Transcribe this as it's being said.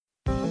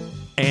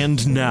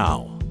And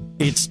now,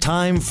 it's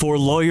time for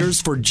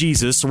Lawyers for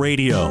Jesus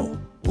Radio,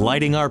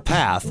 lighting our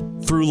path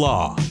through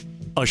law.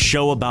 A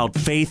show about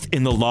faith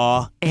in the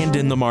law and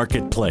in the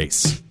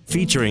marketplace,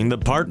 featuring the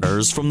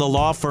partners from the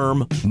law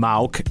firm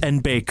Mauck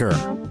and Baker.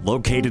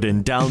 Located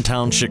in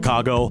downtown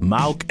Chicago,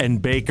 Mauck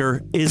and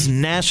Baker is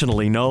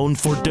nationally known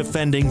for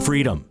defending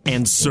freedom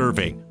and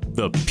serving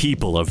the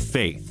people of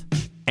faith.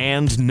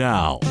 And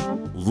now,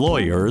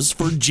 Lawyers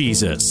for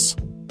Jesus.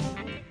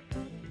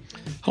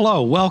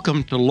 Hello,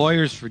 welcome to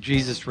Lawyers for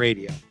Jesus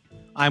Radio.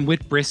 I'm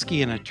Whit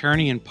Brisky, an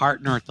attorney and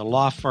partner at the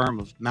law firm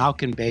of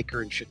Mauck and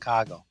Baker in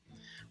Chicago.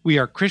 We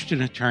are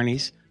Christian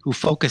attorneys who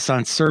focus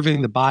on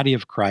serving the body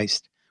of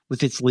Christ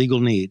with its legal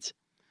needs.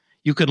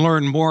 You can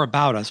learn more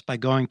about us by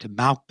going to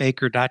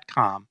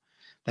mauckbaker.com.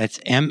 That's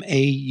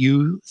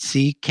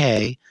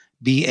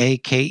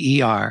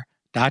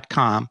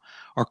MAUCKBAKER.com,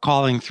 or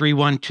calling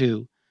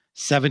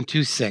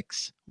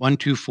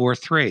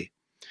 312-726-1243.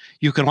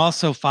 You can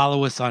also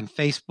follow us on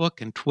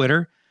Facebook and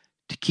Twitter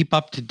to keep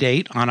up to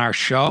date on our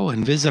show,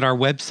 and visit our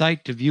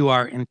website to view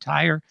our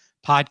entire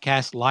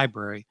podcast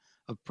library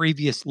of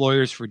previous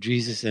Lawyers for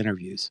Jesus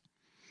interviews.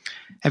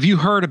 Have you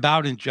heard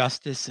about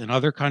injustice in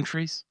other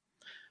countries,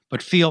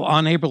 but feel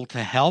unable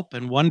to help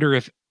and wonder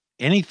if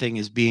anything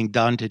is being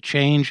done to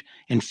change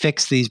and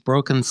fix these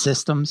broken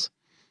systems?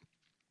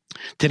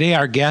 Today,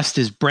 our guest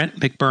is Brent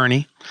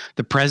McBurney,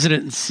 the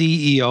president and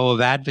CEO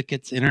of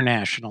Advocates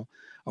International,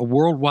 a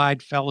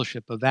worldwide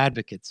fellowship of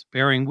advocates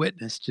bearing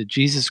witness to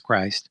Jesus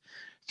Christ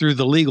through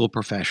the legal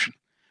profession,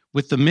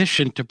 with the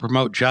mission to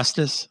promote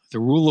justice,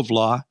 the rule of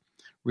law,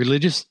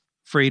 religious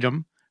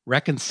freedom,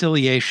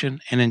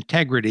 reconciliation, and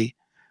integrity.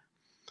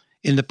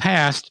 In the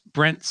past,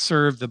 Brent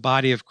served the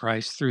body of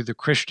Christ through the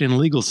Christian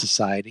Legal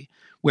Society,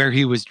 where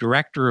he was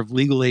director of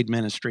legal aid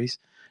ministries,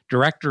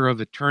 director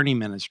of attorney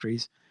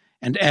ministries,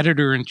 and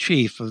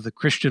editor-in-chief of the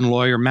Christian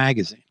Lawyer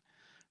magazine.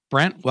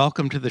 Brent,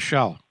 welcome to the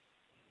show.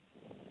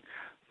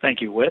 Thank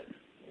you, Whit.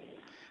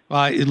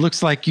 Well, it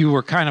looks like you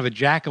were kind of a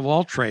jack of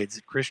all trades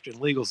at Christian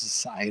Legal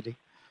Society.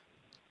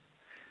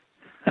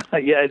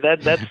 Yeah,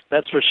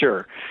 that's for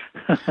sure.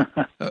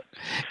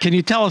 Can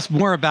you tell us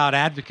more about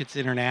Advocates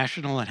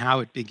International and how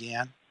it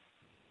began?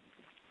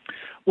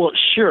 Well,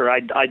 sure.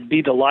 I'd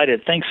be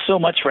delighted. Thanks so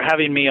much for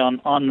having me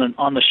on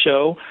the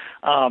show.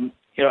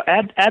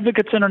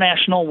 Advocates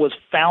International was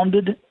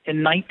founded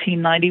in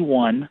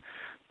 1991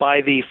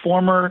 by the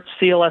former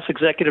CLS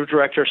executive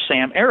director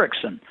Sam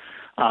Erickson.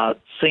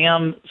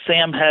 Sam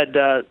had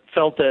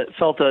felt a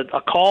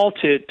call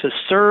to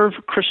serve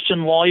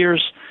Christian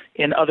lawyers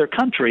in other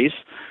countries,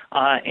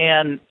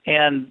 and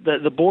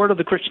the board of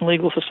the Christian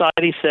Legal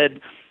Society said,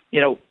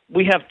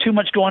 we have too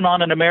much going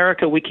on in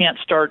America. We can't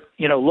start,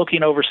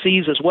 looking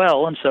overseas as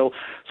well. And so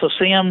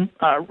Sam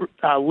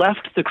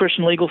left the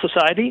Christian Legal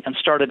Society and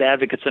started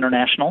Advocates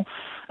International.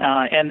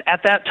 And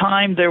at that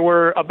time, there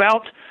were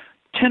about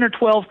 10 or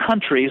 12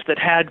 countries that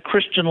had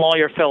Christian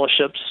lawyer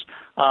fellowships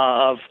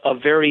of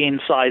varying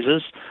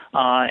sizes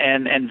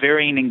and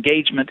varying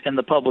engagement in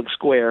the public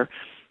square.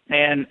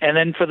 And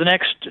then for the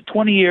next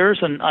 20 years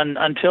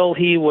until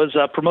he was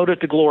promoted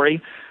to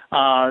glory,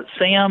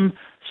 Sam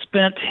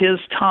spent his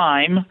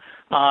time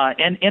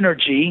and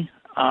energy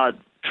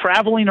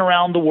traveling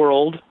around the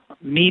world,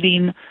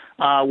 meeting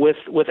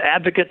with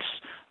advocates,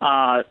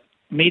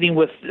 meeting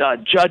with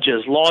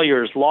judges,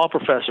 lawyers, law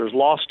professors,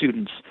 law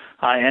students,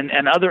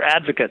 and other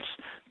advocates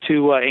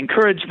to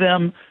encourage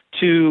them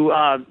to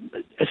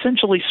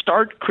essentially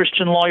start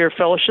Christian lawyer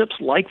fellowships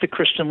like the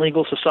Christian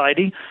Legal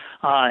Society,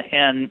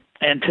 and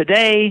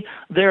today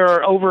there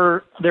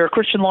are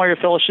Christian lawyer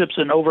fellowships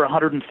in over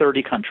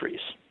 130 countries.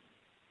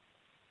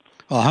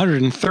 Well,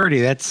 130,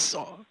 that's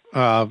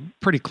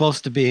pretty close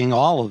to being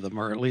all of them,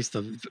 or at least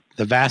the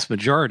vast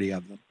majority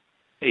of them.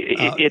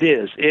 It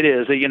is.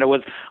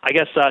 With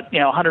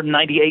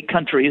 198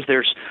 countries,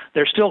 there's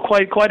still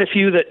quite a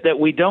few that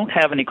we don't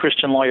have any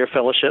Christian lawyer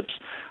fellowships,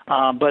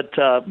 but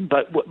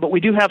we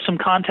do have some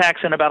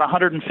contacts in about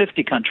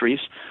 150 countries.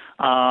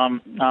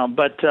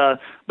 But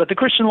the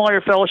Christian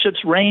lawyer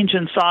fellowships range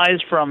in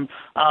size from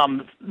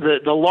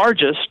the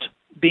largest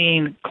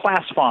being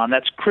CLASFON,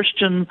 that's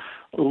Christian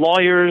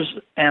Lawyers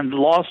and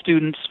Law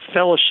Students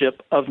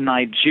Fellowship of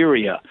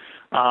Nigeria,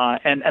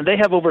 and they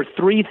have over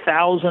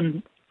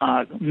 3,000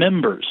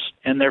 members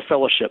in their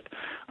fellowship,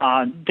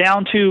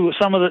 down to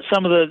some of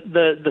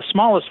the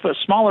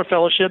smaller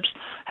fellowships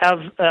have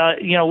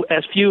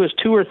as few as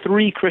 2 or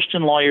 3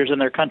 Christian lawyers in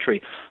their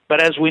country.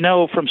 But as we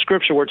know from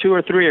Scripture, where 2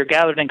 or 3 are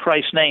gathered in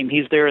Christ's name,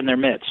 He's there in their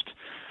midst.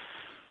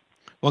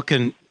 Well,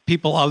 can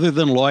people other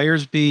than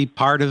lawyers be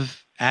part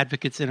of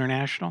Advocates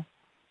International?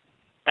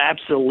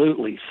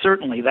 Absolutely,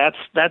 certainly. That's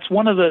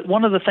one of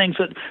the things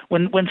that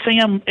when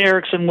Sam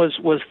Erickson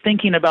was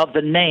thinking about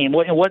the name,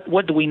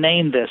 what do we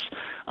name this?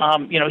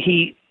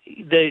 He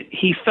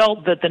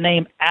felt that the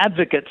name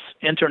Advocates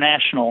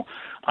International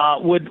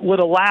would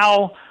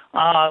allow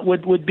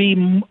would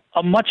be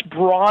a much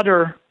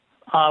broader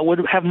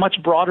would have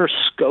much broader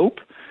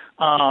scope.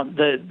 Of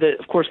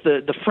course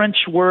the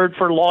French word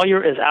for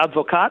lawyer is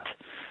avocat.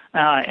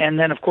 and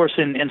then of course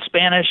in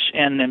Spanish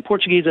and in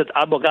Portuguese it's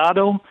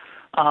abogado,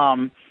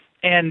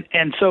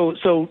 and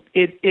so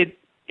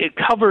it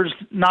covers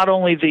not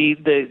only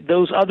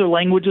those other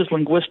languages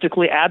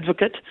linguistically,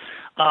 advocate,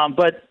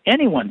 but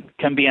anyone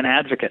can be an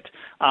advocate.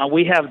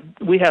 We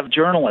have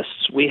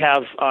journalists, we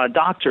have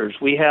doctors,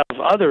 we have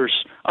other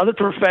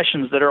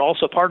professions that are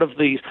also part of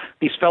these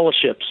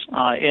fellowships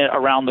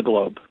around the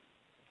globe.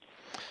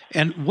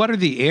 And what are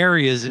the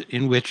areas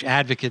in which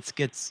advocates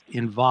gets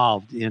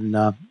involved in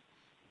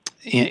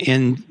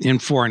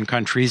foreign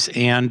countries,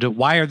 and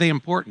why are they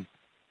important?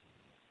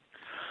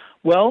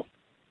 Well,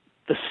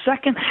 the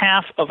second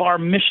half of our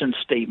mission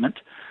statement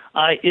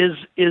is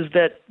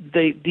that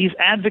these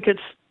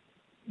advocates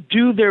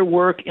do their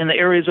work in the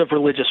areas of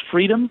religious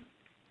freedom,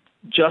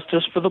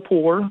 justice for the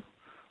poor,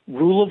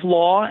 rule of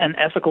law and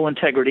ethical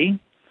integrity,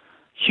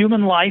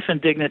 human life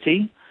and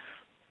dignity,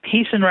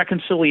 peace and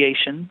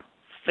reconciliation,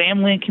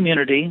 family and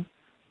community,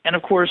 and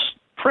of course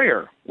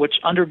prayer, which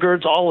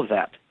undergirds all of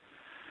that.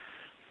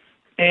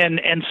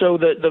 And so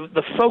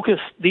the focus,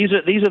 these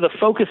are the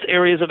focus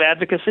areas of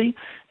advocacy,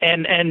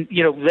 and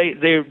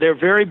they're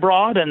very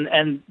broad,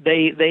 and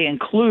they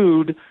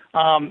include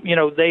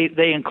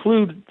they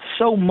include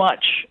so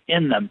much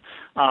in them,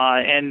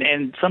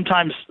 and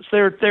sometimes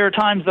there are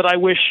times that I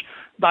wish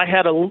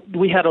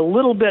we had a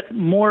little bit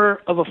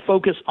more of a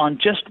focus on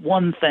just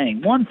one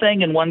thing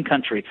in one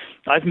country.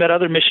 I've met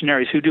other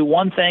missionaries who do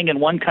one thing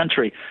in one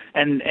country,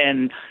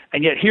 and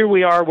yet here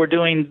we are. We're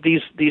doing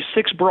these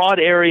 6 broad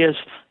areas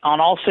on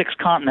all 6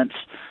 continents,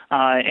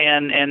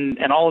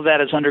 and all of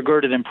that is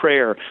undergirded in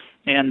prayer.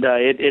 And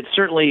it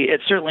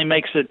certainly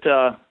makes it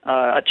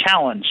a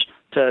challenge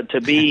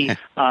to be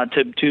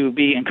to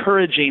be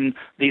encouraging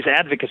these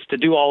advocates to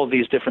do all of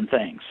these different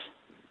things.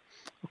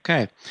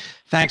 Okay.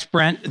 Thanks,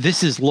 Brent.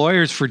 This is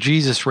Lawyers for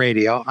Jesus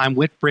Radio. I'm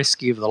Whit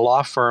Brisky of the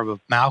law firm of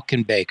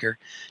Mauck & Baker.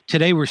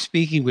 Today we're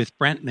speaking with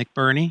Brent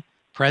McBurney,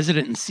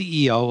 President and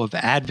CEO of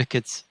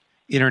Advocates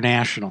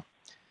International.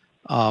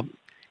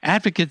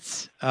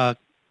 Advocates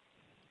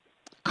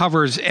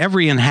covers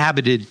every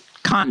inhabited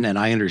continent,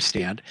 I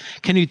understand.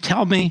 Can you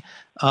tell me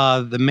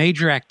the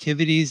major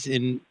activities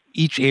in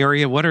each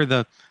area? What are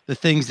the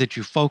things that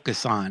you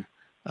focus on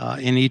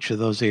in each of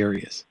those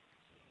areas?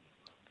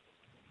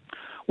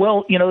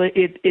 Well,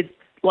 it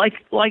like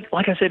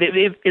I said,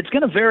 it's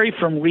going to vary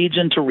from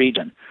region to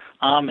region,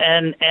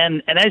 and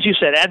as you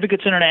said,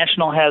 Advocates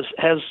International has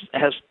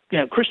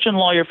Christian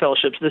lawyer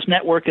fellowships. This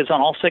network is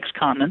on all 6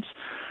 continents,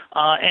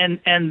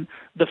 and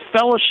the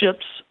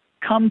fellowships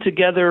come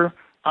together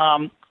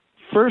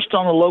first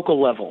on the local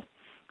level.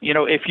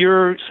 If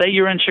you're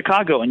in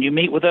Chicago and you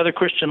meet with other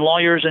Christian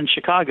lawyers in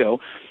Chicago,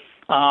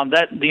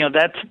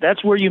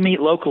 that's where you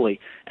meet locally,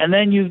 and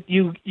then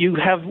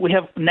we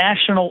have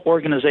national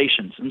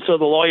organizations, and so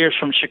the lawyers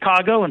from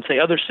Chicago and say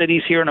other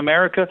cities here in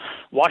America,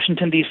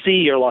 Washington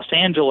D.C. or Los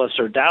Angeles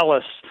or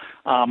Dallas,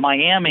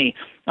 Miami,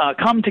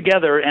 come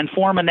together and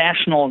form a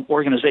national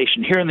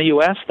organization. Here in the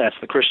U.S., that's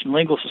the Christian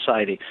Legal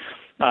Society.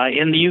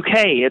 In the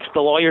U.K., it's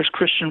the Lawyers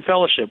Christian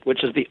Fellowship,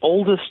 which is the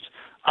oldest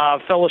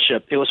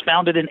fellowship. It was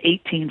founded in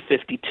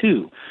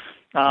 1852.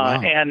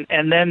 Wow.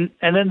 And then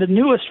the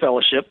newest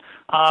fellowship,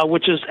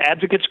 which is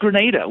Advocates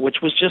Grenada, which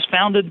was just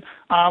founded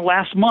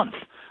last month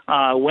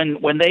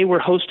when they were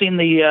hosting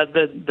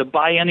the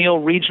biennial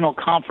regional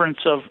conference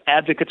of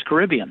Advocates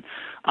Caribbean.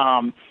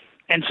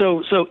 And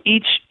so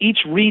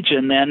each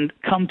region then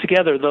come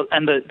together,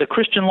 the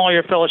Christian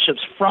lawyer fellowships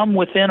from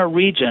within a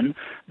region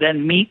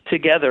then meet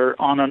together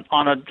on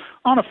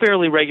a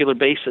fairly regular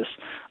basis.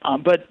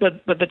 But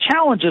the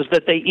challenges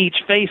that they each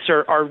face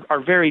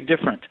are very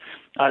different.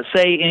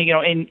 Say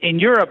in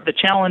Europe, the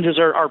challenges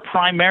are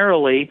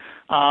primarily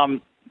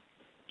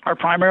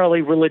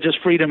religious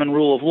freedom and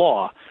rule of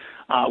law,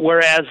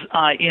 whereas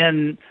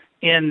in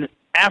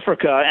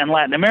Africa and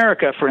Latin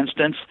America, for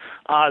instance,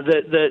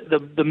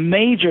 the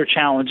major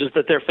challenges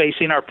that they're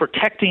facing are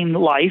protecting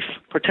life,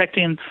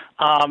 protecting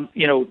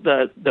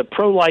the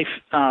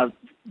pro-life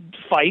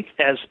fight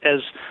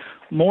as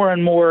more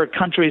and more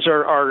countries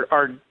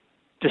are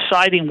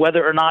deciding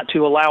whether or not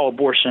to allow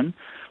abortion.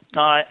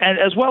 And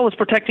as well as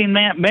protecting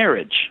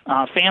marriage,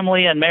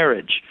 family and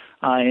marriage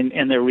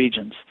in their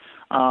regions.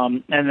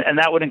 And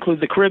that would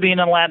include the Caribbean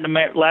and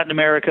Latin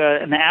America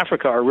and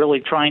Africa are really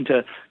trying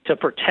to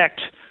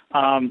protect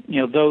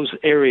those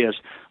areas.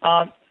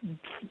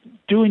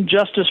 Doing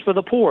justice for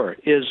the poor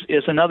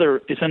is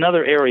another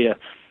area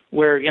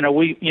where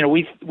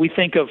we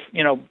think of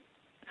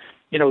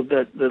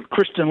the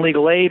Christian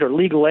legal aid or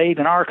legal aid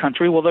in our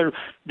country. Well,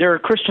 there are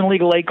Christian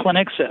legal aid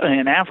clinics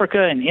in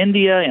Africa, in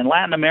India, in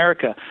Latin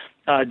America,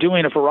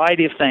 doing a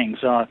variety of things.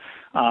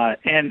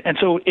 And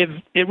so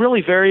it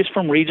really varies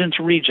from region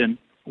to region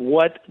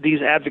what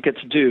these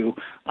advocates do,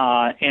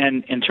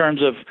 and in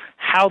terms of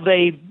how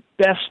they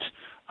best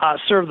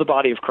serve the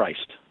body of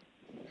Christ.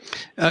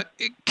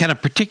 Can a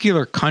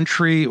particular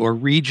country or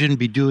region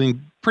be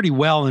doing pretty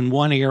well in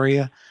one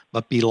area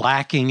but be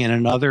lacking in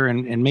another?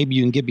 And maybe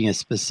you can give me a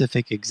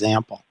specific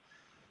example.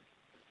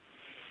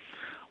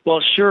 Well,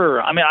 sure.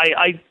 I mean,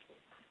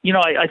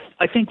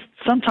 I think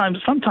sometimes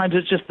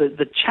it's just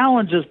the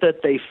challenges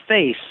that they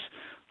face,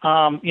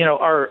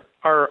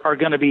 are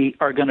going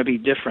to be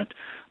different.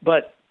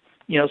 But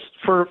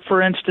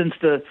for instance,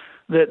 the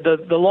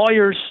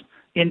lawyers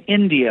in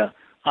India,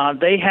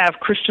 they have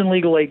Christian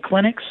legal aid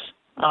clinics.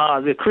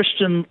 The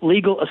Christian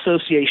Legal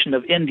Association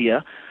of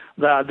India,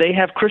 they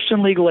have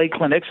Christian legal aid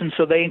clinics, and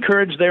so they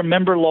encourage their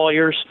member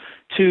lawyers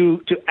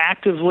to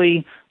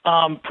actively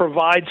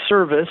provide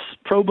service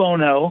pro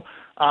bono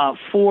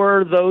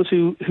for those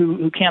who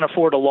can't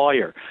afford a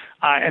lawyer,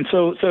 and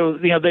so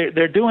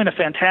they're doing a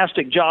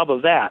fantastic job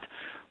of that.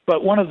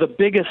 But one of the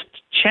biggest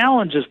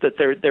challenges that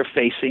they're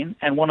facing,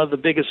 and one of the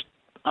biggest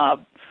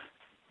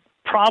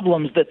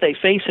problems that they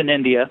face in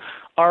India,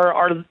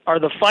 are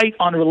the fight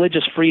on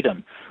religious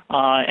freedom,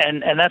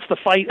 and that's the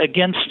fight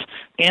against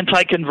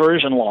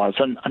anti-conversion laws.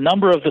 And a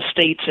number of the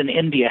states in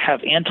India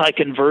have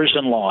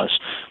anti-conversion laws,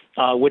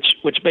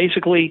 which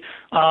basically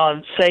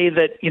say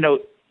that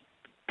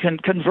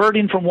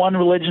converting from one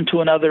religion to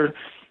another,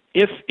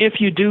 if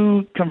you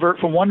do convert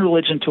from one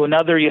religion to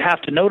another, you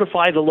have to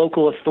notify the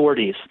local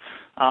authorities.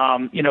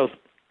 And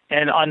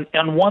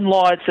on one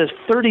law it says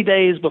 30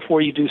 days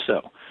before you do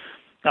so,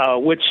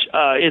 which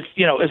is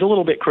a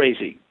little bit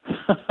crazy.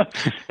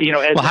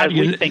 As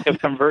we think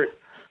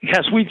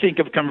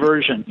of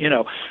conversion,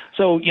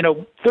 So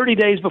 30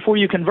 days before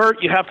you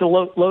convert, you have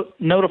to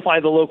notify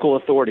the local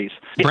authorities.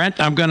 Brent,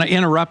 I'm going to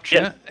interrupt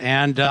you, Yes.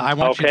 and I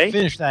want you to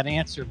finish that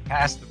answer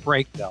past the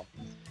break, though.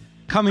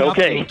 Coming up,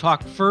 we'll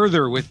talk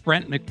further with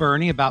Brent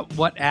McBurney about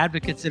what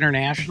Advocates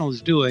International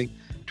is doing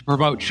to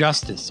promote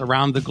justice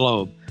around the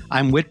globe.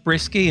 I'm Whit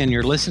Brisky, and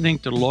you're listening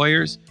to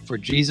Lawyers for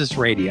Jesus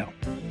Radio.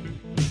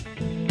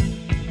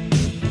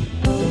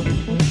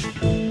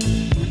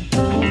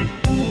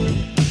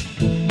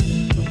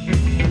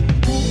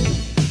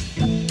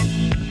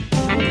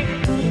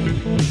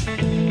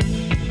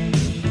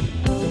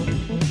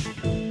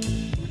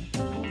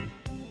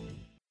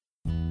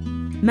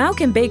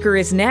 Malkin Baker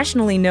is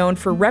nationally known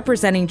for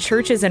representing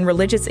churches and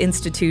religious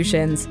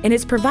institutions and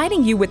is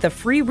providing you with a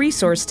free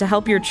resource to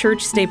help your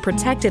church stay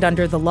protected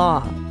under the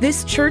law.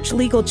 This church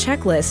legal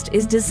checklist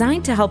is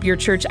designed to help your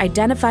church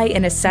identify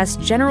and assess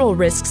general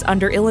risks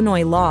under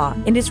Illinois law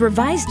and is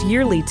revised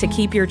yearly to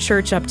keep your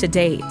church up to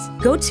date.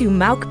 Go to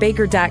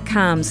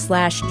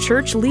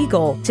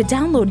malkbaker.com/churchlegal to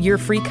download your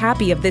free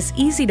copy of this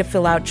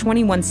easy-to-fill-out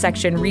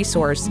 21-section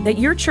resource that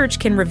your church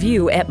can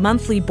review at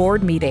monthly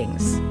board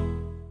meetings.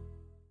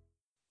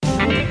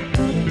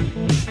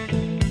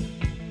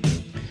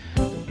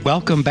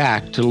 Welcome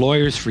back to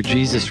Lawyers for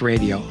Jesus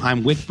Radio.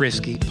 I'm Whit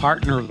Brisky,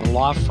 partner of the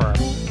law firm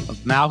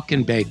of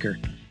Malkin Baker,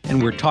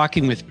 and we're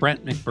talking with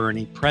Brent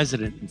McBurney,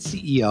 President and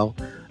CEO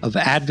of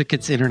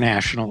Advocates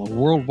International, a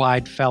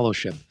worldwide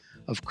fellowship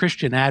of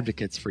Christian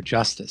advocates for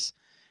justice.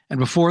 And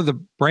before the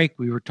break,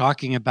 we were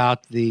talking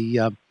about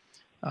the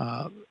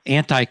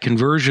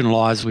anti-conversion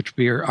laws which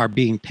are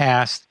being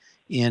passed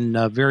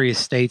in various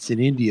states in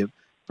India.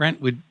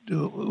 Brent,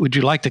 would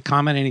you like to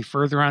comment any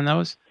further on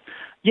those?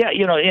 Yeah,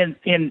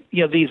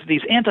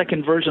 these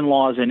anti-conversion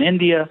laws in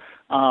India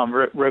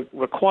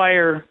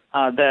require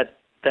that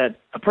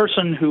a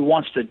person who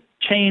wants to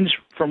change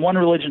from one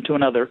religion to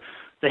another,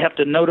 they have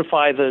to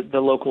notify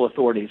the local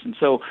authorities. And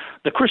so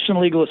the Christian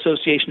Legal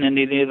Association in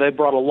India, they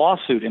brought a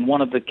lawsuit in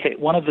one of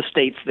the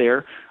states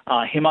there,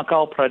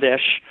 Himachal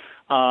Pradesh,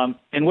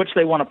 in which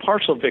they won a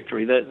partial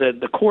victory.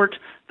 The court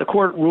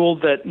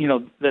ruled that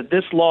that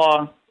this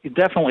law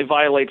definitely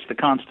violates the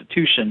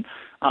Constitution.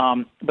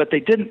 But they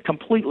didn't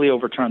completely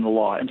overturn the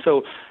law, and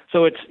so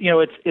it's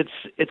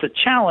a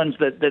challenge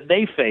that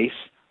they face,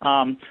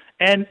 and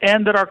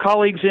that our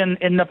colleagues in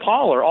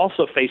Nepal are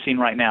also facing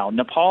right now.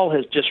 Nepal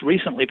has just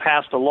recently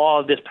passed a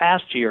law this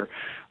past year,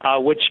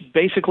 which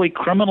basically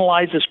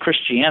criminalizes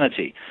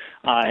Christianity,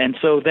 and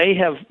so they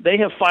have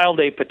filed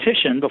a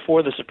petition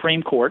before the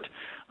Supreme Court,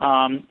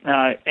 and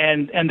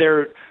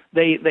they're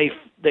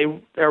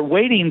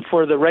waiting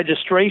for the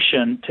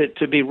registration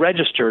to be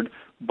registered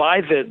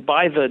by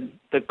the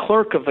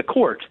clerk of the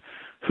court,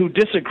 who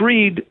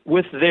disagreed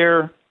with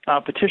their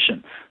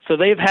petition. So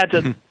they've had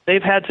to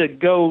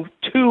go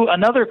to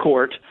another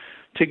court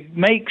to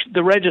make the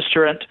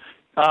registrant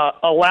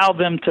allow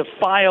them to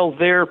file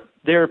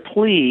their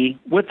plea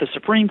with the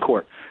Supreme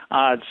Court.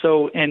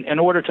 So in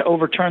order to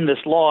overturn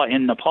this law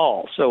in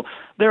Nepal. So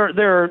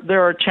there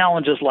are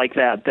challenges like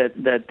that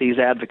these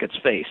advocates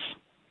face.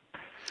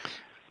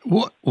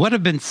 What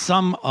have been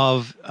some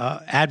of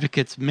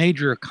advocates'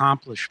 major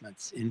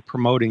accomplishments in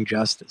promoting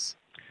justice?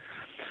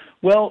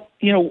 Well,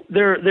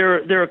 there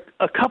are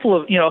a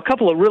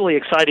couple of really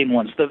exciting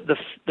ones.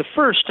 The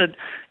first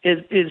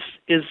is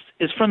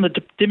from the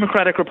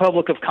Democratic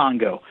Republic of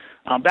Congo.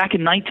 Back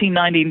in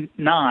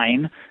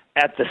 1999,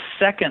 at the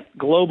second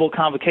Global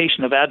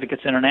Convocation of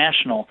Advocates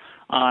International,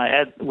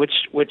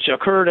 which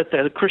occurred at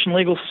the Christian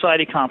Legal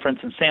Society Conference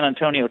in San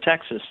Antonio,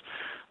 Texas.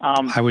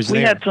 I was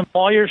there. We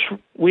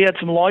had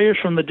some lawyers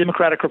from the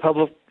Democratic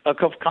Republic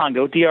of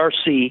Congo,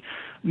 DRC,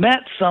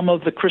 met some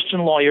of the Christian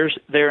lawyers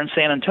there in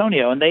San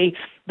Antonio, and they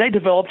they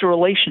developed a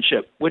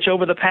relationship, which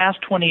over the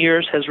past 20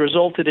 years has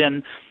resulted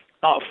in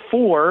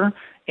 4,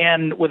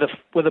 and with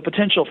a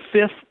potential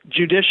 5th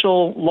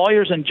judicial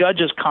lawyers and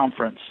judges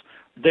conference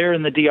there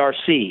in the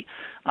DRC,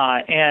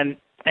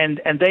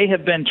 and they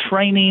have been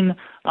training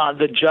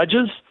the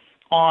judges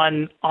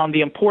on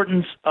the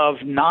importance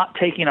of not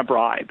taking a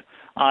bribe.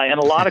 In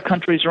a lot of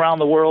countries around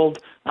the world,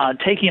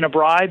 taking a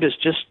bribe is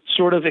just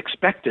sort of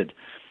expected.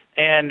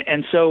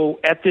 And so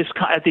at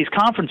these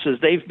conferences,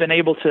 they've been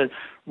able to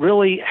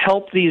really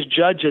help these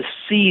judges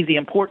see the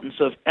importance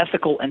of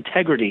ethical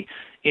integrity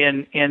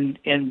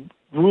in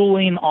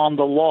ruling on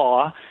the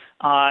law,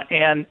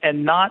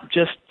 and not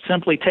just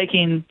simply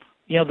taking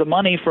the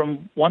money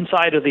from one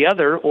side or the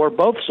other, or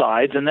both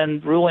sides, and then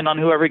ruling on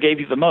whoever gave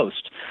you the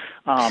most.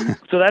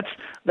 So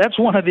that's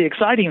one of the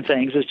exciting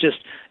things, is just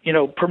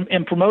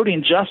in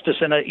promoting justice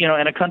in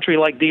a country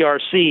like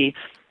DRC,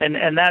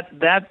 and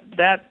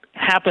that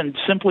happened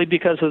simply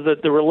because of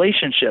the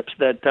relationships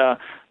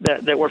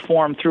that were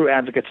formed through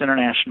Advocates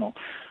International.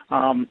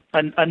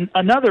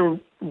 Another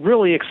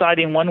really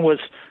exciting one was,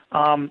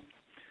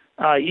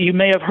 you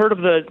may have heard of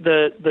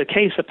the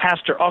case of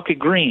Pastor Åke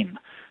Green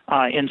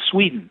in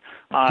Sweden.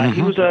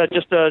 He was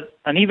just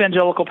an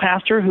evangelical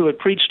pastor who had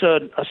preached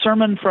a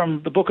sermon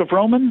from the book of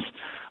Romans,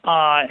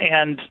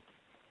 and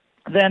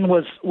then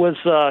was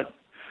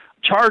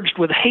charged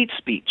with hate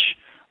speech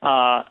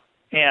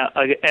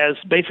as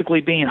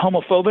basically being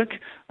homophobic.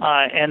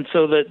 And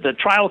so the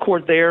trial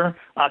court there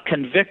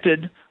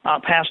convicted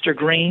Pastor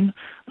Green.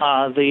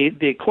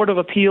 The Court of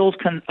Appeals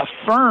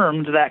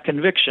affirmed that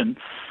conviction.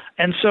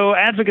 And so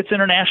Advocates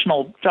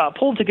International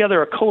pulled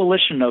together a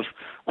coalition of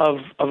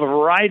a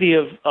variety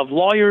of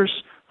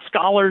lawyers,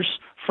 scholars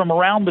from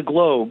around the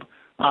globe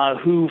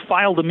who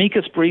filed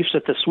amicus briefs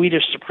at the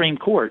Swedish Supreme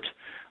Court,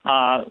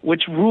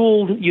 which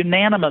ruled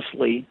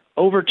unanimously,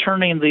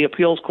 overturning the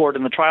appeals court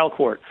and the trial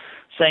court,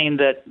 saying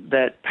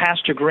that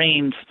Pastor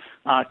Green's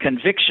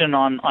conviction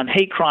on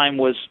hate crime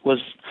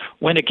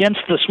went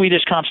against the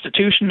Swedish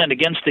Constitution and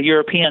against the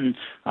European,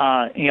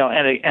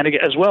 and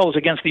as well as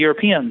against the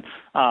European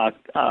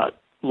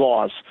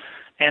laws.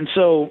 And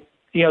so,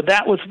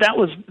 that was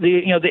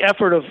the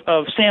effort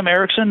of Sam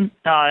Eriksson,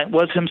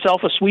 was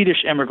himself a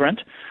Swedish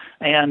immigrant,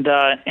 and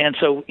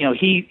so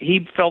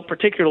he felt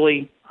that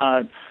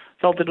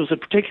it was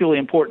particularly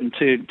important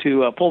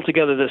to pull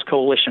together this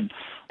coalition.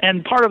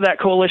 And part of that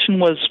coalition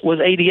was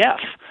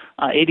ADF.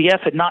 ADF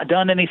had not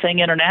done anything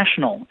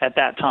international at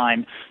that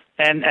time,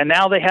 and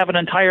now they have an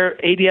entire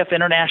ADF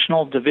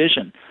international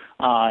division,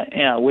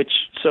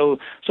 so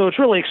it's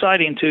really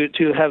exciting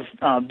to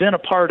have been a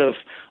part of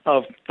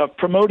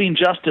promoting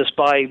justice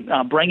by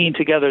bringing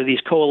together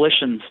these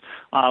coalitions,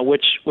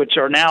 which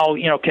are now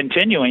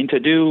continuing to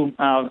do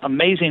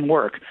amazing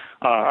work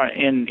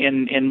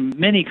in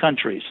many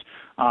countries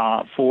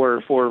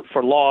for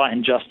law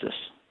and justice.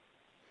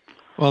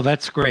 Well,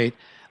 that's great.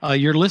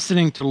 You're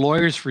listening to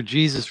Lawyers for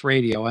Jesus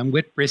Radio. I'm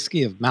Whit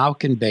Brisky of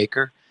Mauck and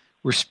Baker.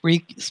 We're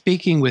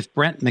speaking with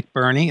Brent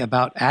McBurney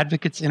about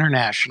Advocates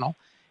International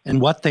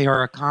and what they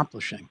are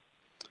accomplishing.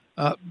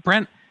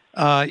 Brent,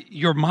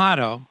 your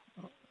motto,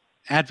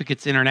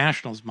 Advocates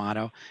International's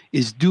motto,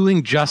 is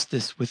doing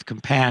justice with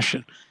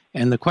compassion.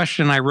 And the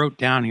question I wrote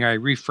down here, I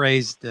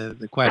rephrased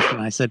the question.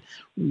 I said,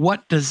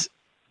 what does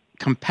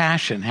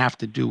compassion have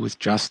to do with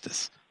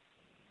justice?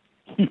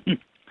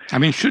 I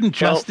mean, shouldn't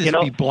justice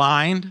be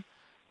blind?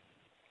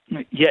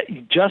 Yeah,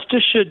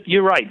 justice should.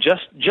 You're right.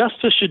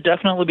 Justice should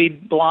definitely be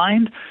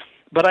blind,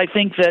 but I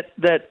think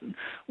that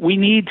we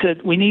need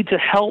to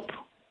help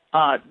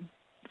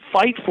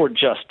fight for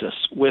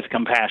justice with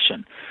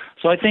compassion.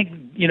 So I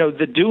think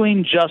the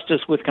doing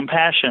justice with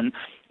compassion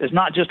is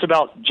not just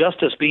about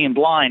justice being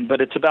blind,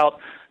 but it's about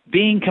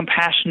being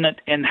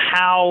compassionate in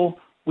how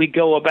we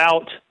go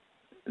about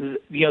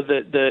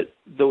the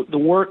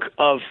work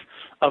of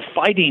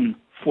fighting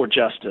for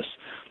justice.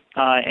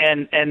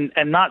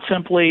 And not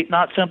simply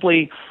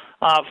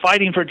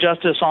fighting for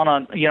justice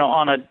on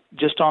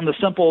the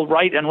simple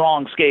right and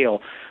wrong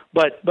scale,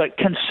 but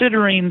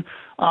considering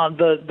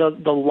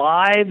the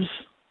lives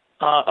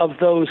of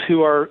those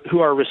who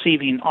are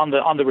receiving on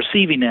the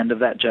receiving end of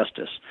that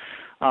justice.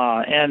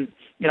 And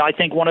I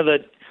think one of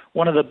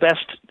the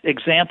best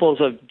examples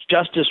of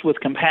justice with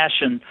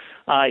compassion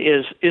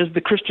is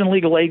the Christian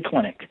Legal Aid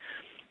Clinic.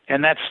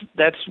 And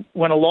that's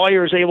when a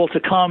lawyer is able to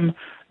come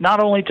not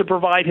only to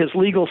provide his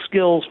legal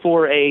skills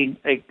for a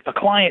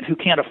client who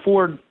can't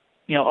afford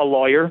a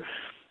lawyer,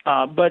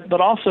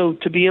 but also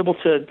to be able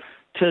to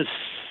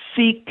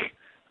seek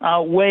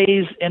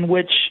ways in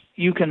which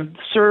you can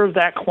serve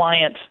that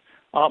client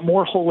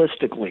more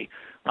holistically,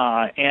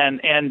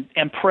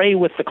 and pray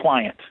with the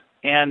client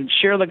and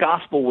share the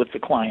gospel with the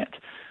client.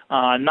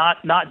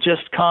 Not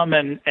just come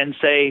and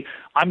say,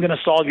 I'm going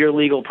to solve your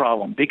legal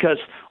problem, because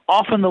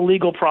often the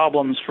legal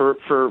problems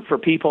for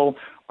people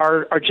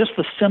are just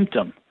the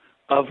symptom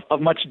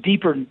of much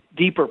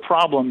deeper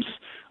problems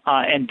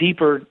and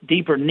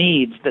deeper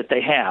needs that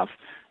they have.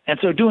 And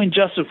so doing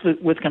justice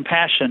with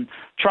compassion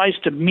tries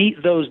to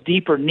meet those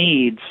deeper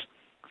needs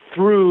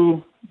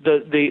through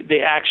the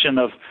action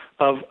of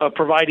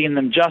providing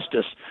them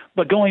justice,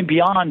 but going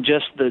beyond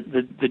just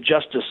the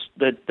justice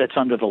that's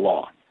under the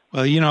law.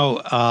 Well, you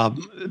know,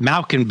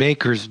 Malkin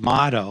Baker's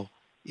motto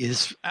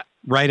is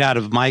right out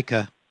of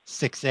Micah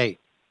 6:8.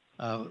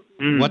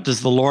 What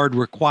does the Lord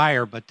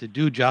require but to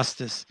do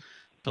justice,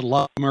 to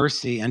love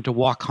mercy, and to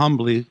walk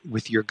humbly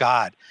with your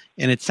God?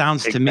 And it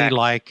sounds to me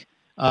like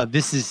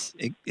this is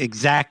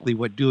exactly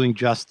what doing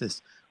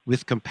justice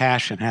with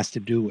compassion has to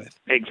do with.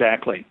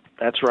 Exactly.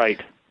 That's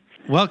right.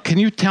 Well, can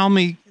you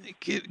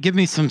give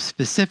me some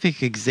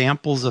specific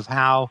examples of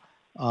how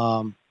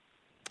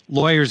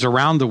lawyers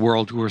around the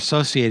world who are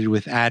associated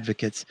with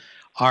advocates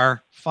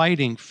are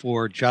fighting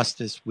for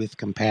justice with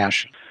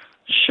compassion?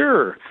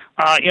 Sure.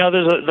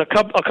 There's a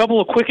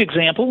couple of quick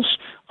examples.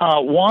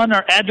 One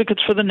are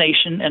Advocates for the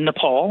Nation in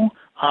Nepal.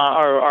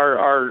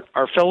 Our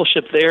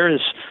fellowship there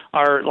is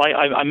like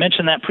I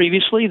mentioned that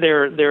previously.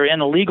 They're in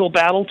a legal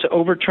battle to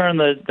overturn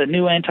the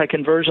new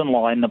anti-conversion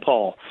law in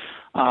Nepal.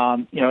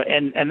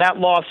 And that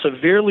law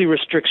severely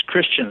restricts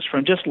Christians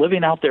from just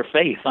living out their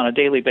faith on a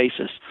daily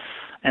basis.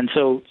 And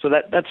so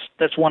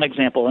that's one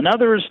example.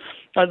 Another is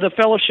the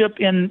fellowship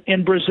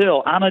in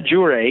Brazil. Ana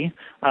Jure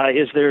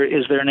is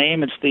their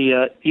name. It's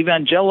the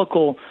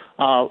Evangelical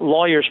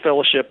Lawyers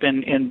Fellowship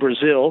in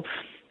Brazil,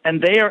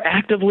 and they are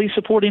actively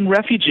supporting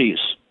refugees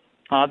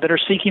that are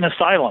seeking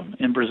asylum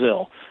in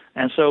Brazil.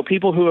 And so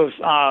people who have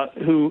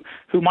who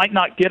might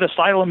not get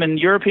asylum in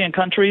European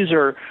countries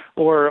or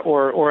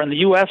in the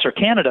U.S. or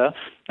Canada,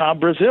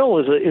 Brazil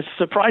is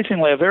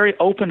surprisingly a very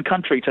open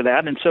country to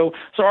that. And so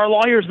our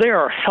lawyers there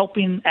are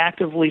helping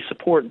actively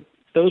support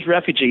those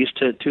refugees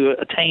to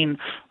attain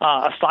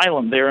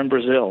asylum there in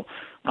Brazil.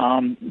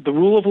 The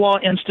Rule of Law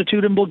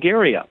Institute in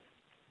Bulgaria,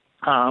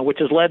 which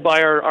is led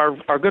by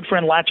our good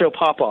friend Lacho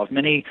Popov.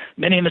 Many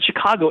in the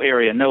Chicago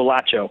area know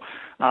Lacho.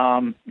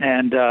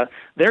 And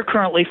they're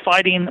currently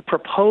fighting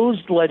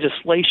proposed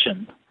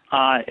legislation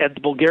at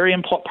the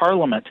Bulgarian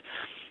parliament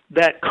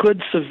that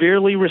could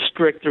severely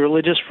restrict the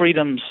religious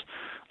freedoms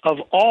of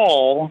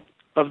all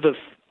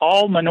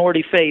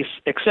minority faiths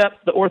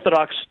except the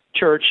Orthodox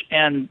Church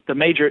and the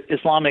major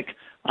Islamic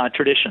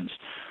traditions.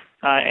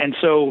 And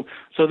so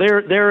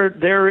they're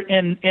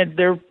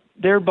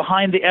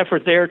behind the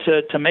effort there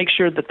to make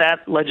sure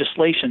that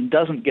legislation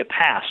doesn't get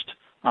passed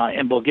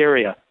in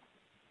Bulgaria.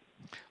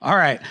 All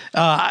right.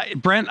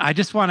 Brent, I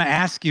just want to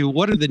ask you,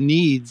 what are the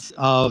needs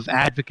of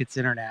Advocates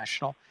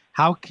International?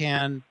 How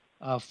can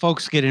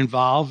folks get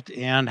involved,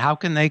 and how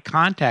can they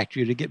contact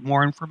you to get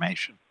more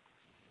information?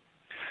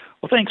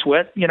 Well, thanks,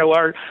 Whit.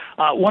 Our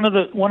one of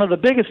the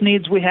biggest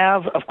needs we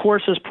have, of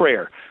course, is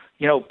prayer.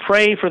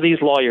 Pray for these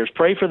lawyers.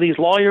 Pray for these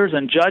lawyers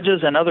and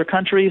judges in other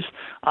countries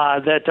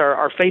that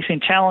are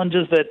facing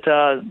challenges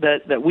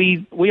that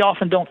we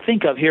often don't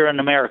think of here in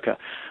America.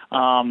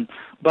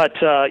 But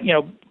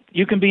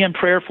you can be in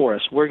prayer for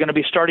us. We're going to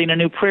be starting a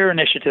new prayer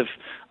initiative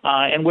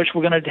in which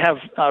we're going to have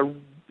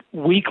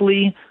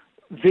weekly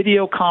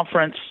video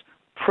conference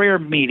prayer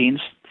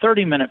meetings,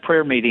 30-minute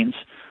prayer meetings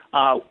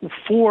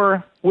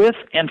with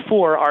and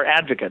for our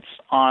advocates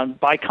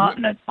by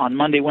continent on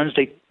Monday,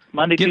 Tuesday,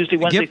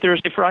 Wednesday,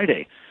 Thursday,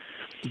 Friday.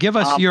 Give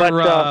us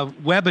your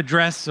web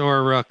address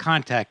or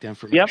contact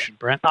information,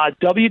 Brent.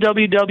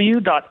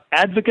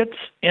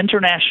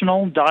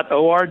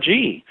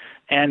 www.advocatesinternational.org.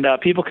 And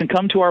people can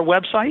come to our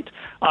website,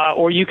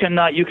 or you can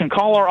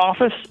call our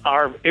office.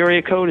 Our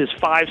area code is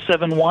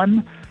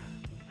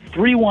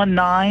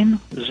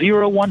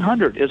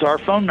 571-319-0100 is our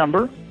phone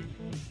number.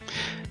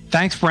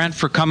 Thanks, Brent,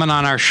 for coming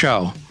on our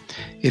show.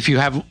 If you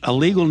have a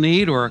legal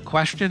need or a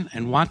question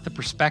and want the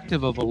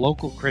perspective of a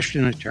local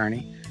Christian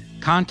attorney,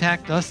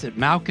 contact us at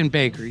Malkin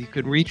Baker. You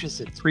can reach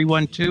us at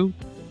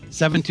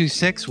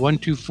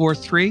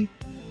 312-726-1243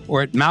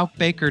 or at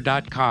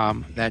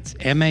malkbaker.com. That's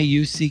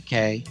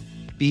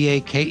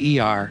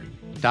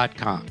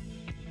MAUCKBAKER.com.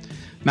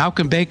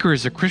 Malkin Baker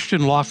is a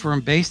Christian law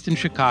firm based in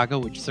Chicago,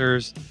 which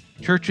serves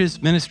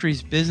churches,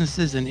 ministries,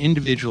 businesses, and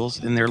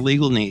individuals in their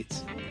legal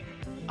needs.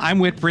 I'm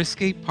Whit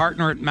Brisky,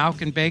 partner at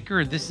Malkin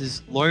Baker, and this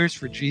is Lawyers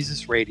for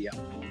Jesus Radio.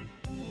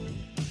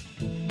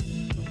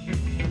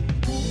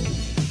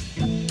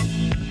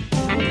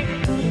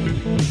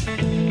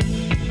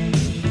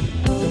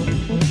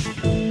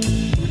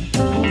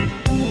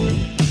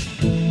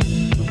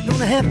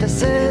 Gonna have to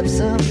serve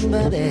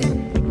somebody.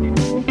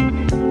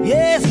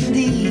 Yes,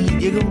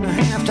 indeed, you're gonna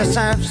have to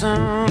serve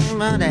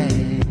somebody.